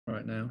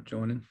right now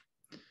joining.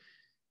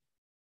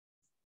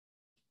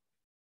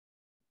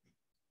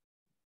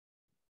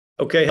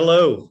 Okay,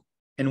 hello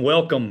and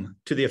welcome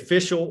to the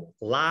official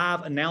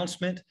live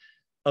announcement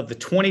of the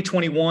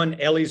 2021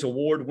 Ellies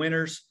Award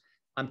winners.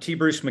 I'm T.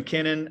 Bruce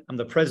McKinnon. I'm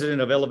the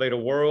president of Elevator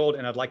World,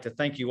 and I'd like to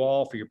thank you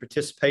all for your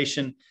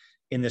participation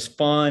in this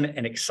fun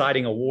and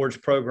exciting awards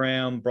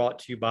program brought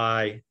to you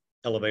by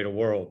Elevator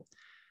World.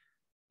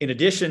 In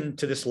addition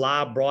to this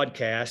live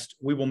broadcast,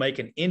 we will make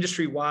an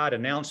industry-wide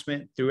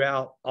announcement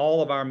throughout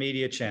all of our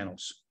media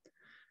channels.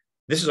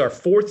 This is our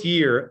fourth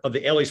year of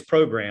the Ellies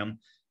program,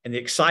 and the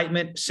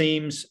excitement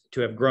seems to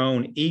have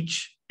grown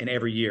each and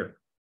every year.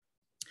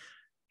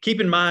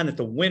 Keep in mind that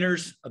the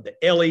winners of the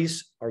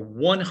Ellies are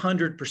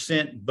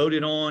 100%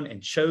 voted on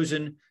and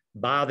chosen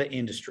by the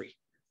industry.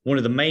 One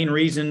of the main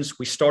reasons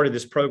we started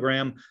this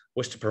program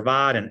was to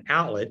provide an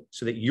outlet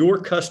so that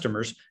your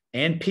customers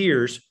and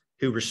peers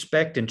who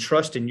respect and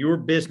trust in your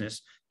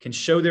business can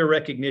show their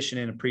recognition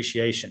and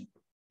appreciation.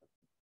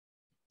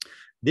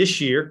 This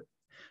year,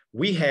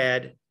 we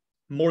had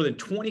more than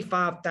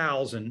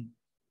 25,000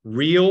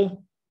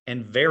 real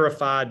and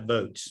verified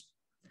votes,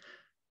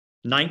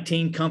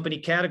 19 company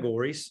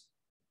categories,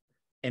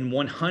 and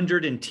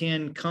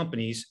 110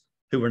 companies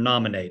who were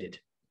nominated.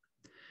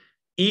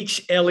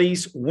 Each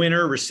Ellies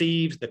winner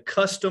receives the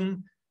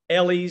custom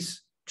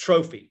Ellies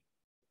trophy,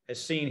 as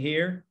seen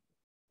here.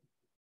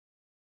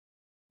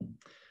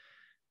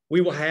 We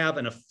will have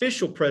an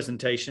official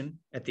presentation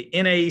at the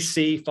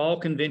NAEC Fall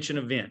Convention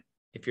event.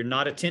 If you're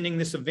not attending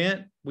this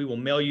event, we will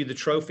mail you the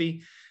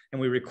trophy, and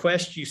we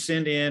request you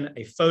send in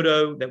a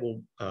photo that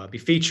will be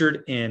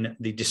featured in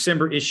the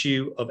December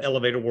issue of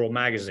Elevator World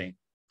magazine.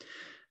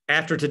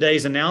 After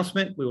today's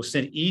announcement, we will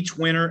send each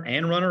winner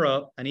and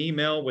runner-up an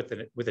email with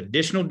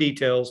additional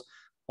details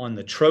on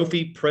the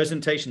trophy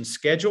presentation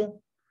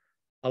schedule,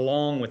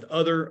 along with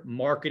other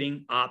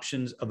marketing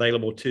options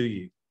available to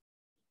you.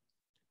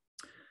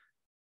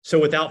 So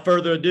without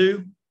further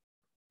ado,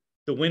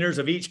 the winners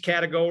of each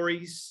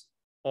categories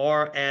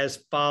are as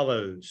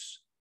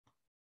follows.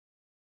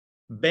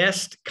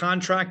 Best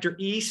Contractor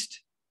East,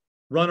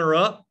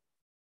 runner-up,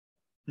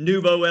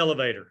 Nuvo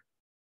Elevator.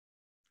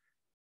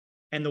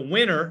 And the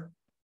winner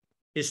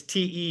is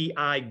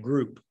TEI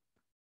Group.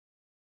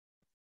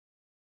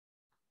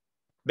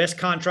 Best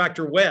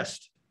Contractor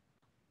West,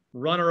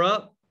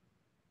 runner-up,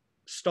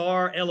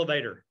 Star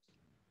Elevator.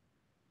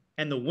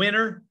 And the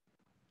winner,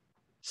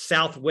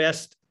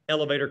 Southwest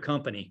Elevator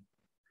Company.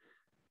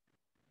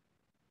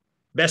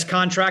 Best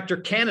Contractor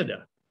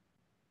Canada,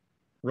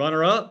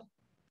 runner-up,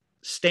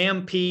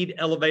 Stampede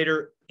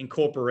Elevator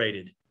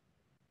Incorporated.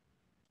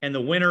 And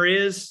the winner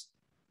is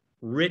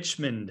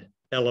Richmond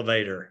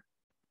Elevator.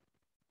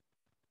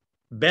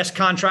 Best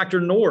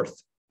Contractor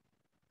North,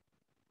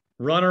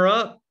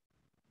 runner-up,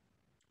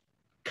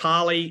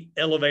 Collie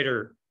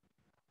Elevator.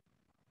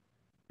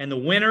 And the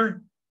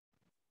winner,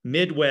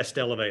 Midwest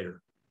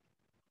Elevator.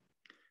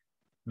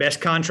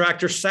 Best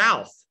Contractor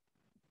South,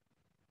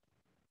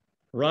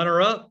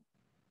 runner-up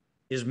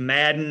is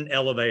Madden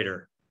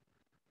Elevator.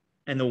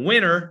 And the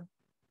winner,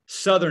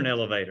 Southern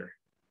Elevator.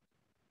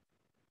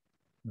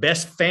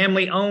 Best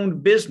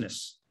Family-Owned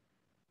Business,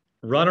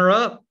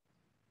 runner-up,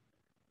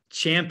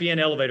 Champion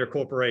Elevator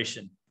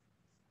Corporation.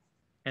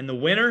 And the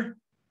winner,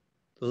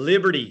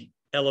 Liberty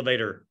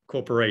Elevator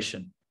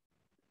Corporation.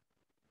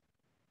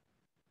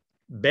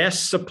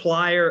 Best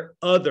Supplier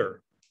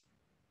Other,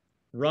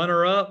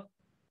 runner-up,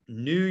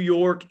 New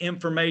York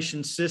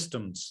Information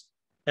Systems,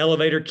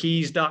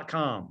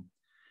 elevatorkeys.com.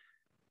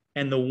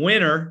 And the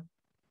winner,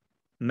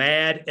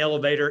 Mad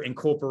Elevator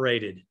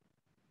Incorporated.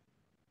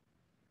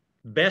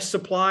 Best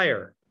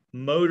Supplier,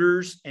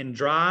 Motors and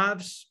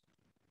Drives,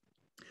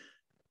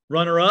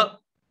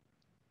 runner-up,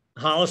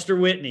 Hollister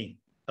Whitney,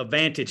 a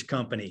Vantage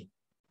Company.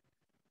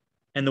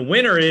 And the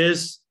winner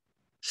is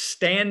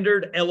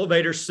Standard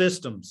Elevator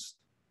Systems.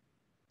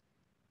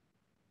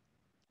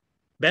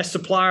 Best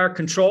Supplier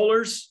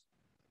Controllers,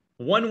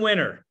 one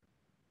winner,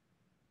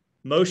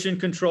 Motion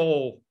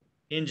Control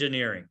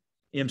Engineering,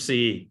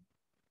 MCE.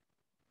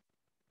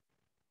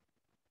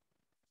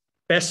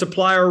 Best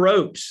Supplier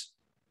Ropes,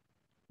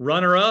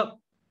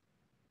 runner-up,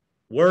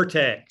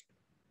 Wertec.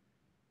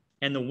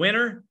 And the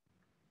winner,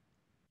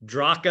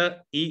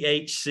 Draka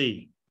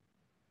EHC.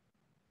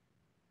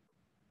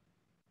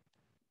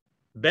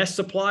 Best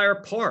Supplier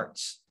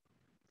Parts,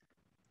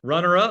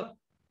 runner-up,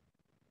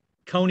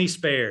 Coney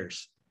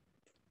Spares.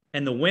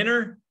 And the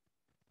winner,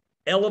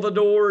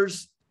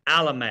 Elevadors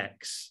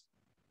Alimax.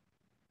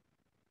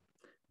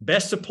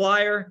 Best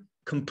Supplier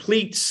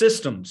Complete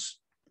Systems,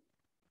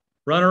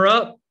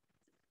 runner-up,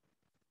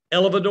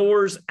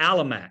 Elevadors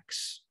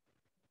Alimax.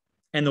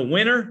 And the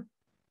winner,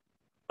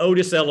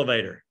 Otis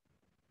Elevator.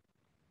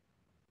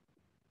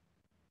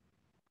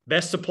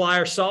 Best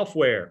Supplier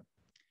Software,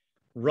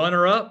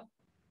 runner-up,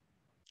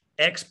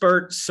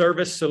 Expert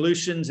Service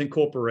Solutions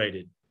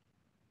Incorporated.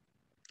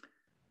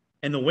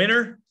 And the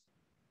winner,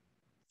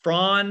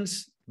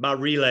 Franz by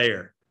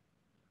Relayer.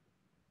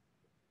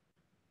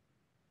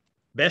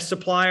 Best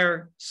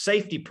Supplier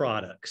Safety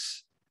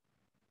Products,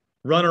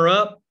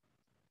 Runner-up,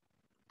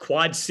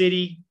 Quad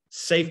City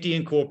Safety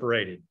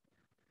Incorporated.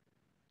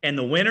 And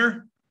the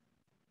winner,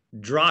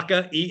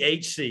 Draka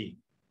EHC.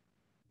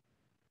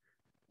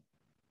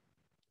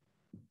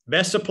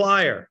 Best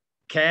supplier,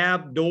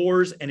 cab,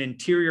 doors, and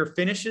interior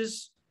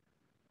finishes.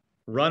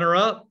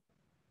 Runner-up,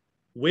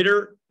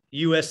 Witter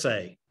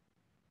USA.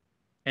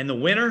 And the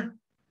winner,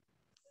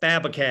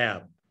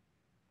 Fabicab.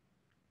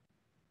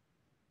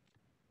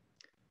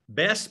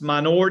 Best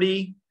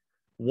minority,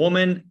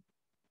 woman,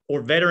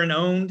 or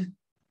veteran-owned.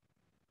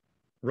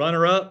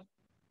 Runner-up,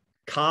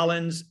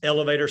 Collins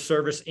Elevator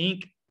Service,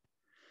 Inc.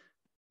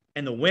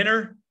 And the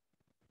winner,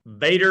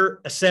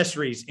 Vader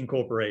Accessories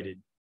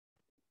Incorporated.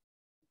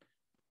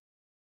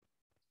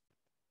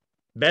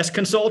 Best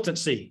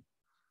consultancy,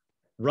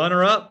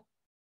 runner-up,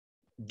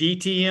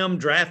 DTM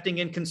Drafting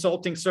and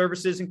Consulting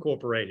Services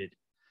Incorporated.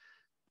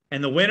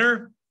 And the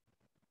winner,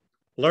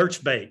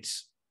 Lurch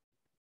Bates.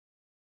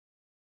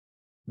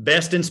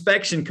 Best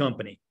inspection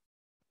company,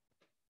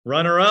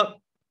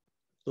 runner-up,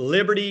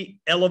 Liberty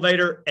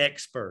Elevator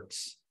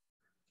Experts.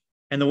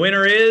 And the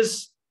winner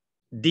is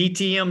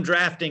DTM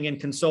Drafting and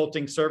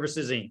Consulting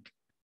Services, Inc.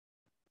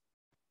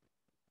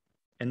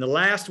 And the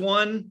last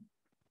one,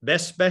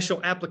 Best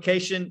Special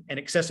Application and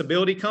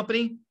Accessibility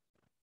Company.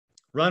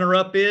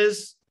 Runner-up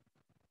is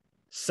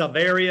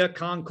Savaria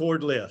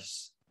Concord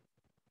Lifts.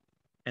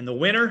 And the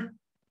winner,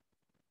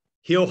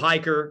 Hill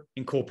Hiker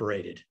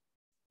Incorporated.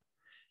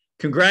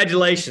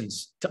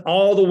 Congratulations to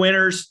all the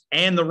winners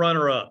and the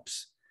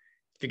runner-ups.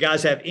 If you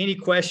guys have any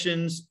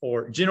questions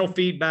or general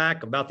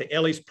feedback about the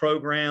Ellies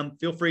program,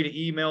 feel free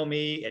to email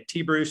me at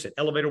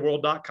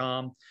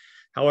tbruce@elevatorworld.com.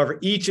 However,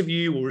 each of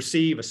you will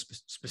receive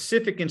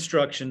specific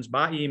instructions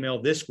by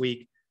email this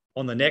week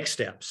on the next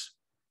steps.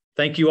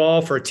 Thank you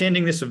all for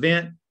attending this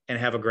event and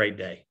have a great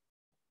day.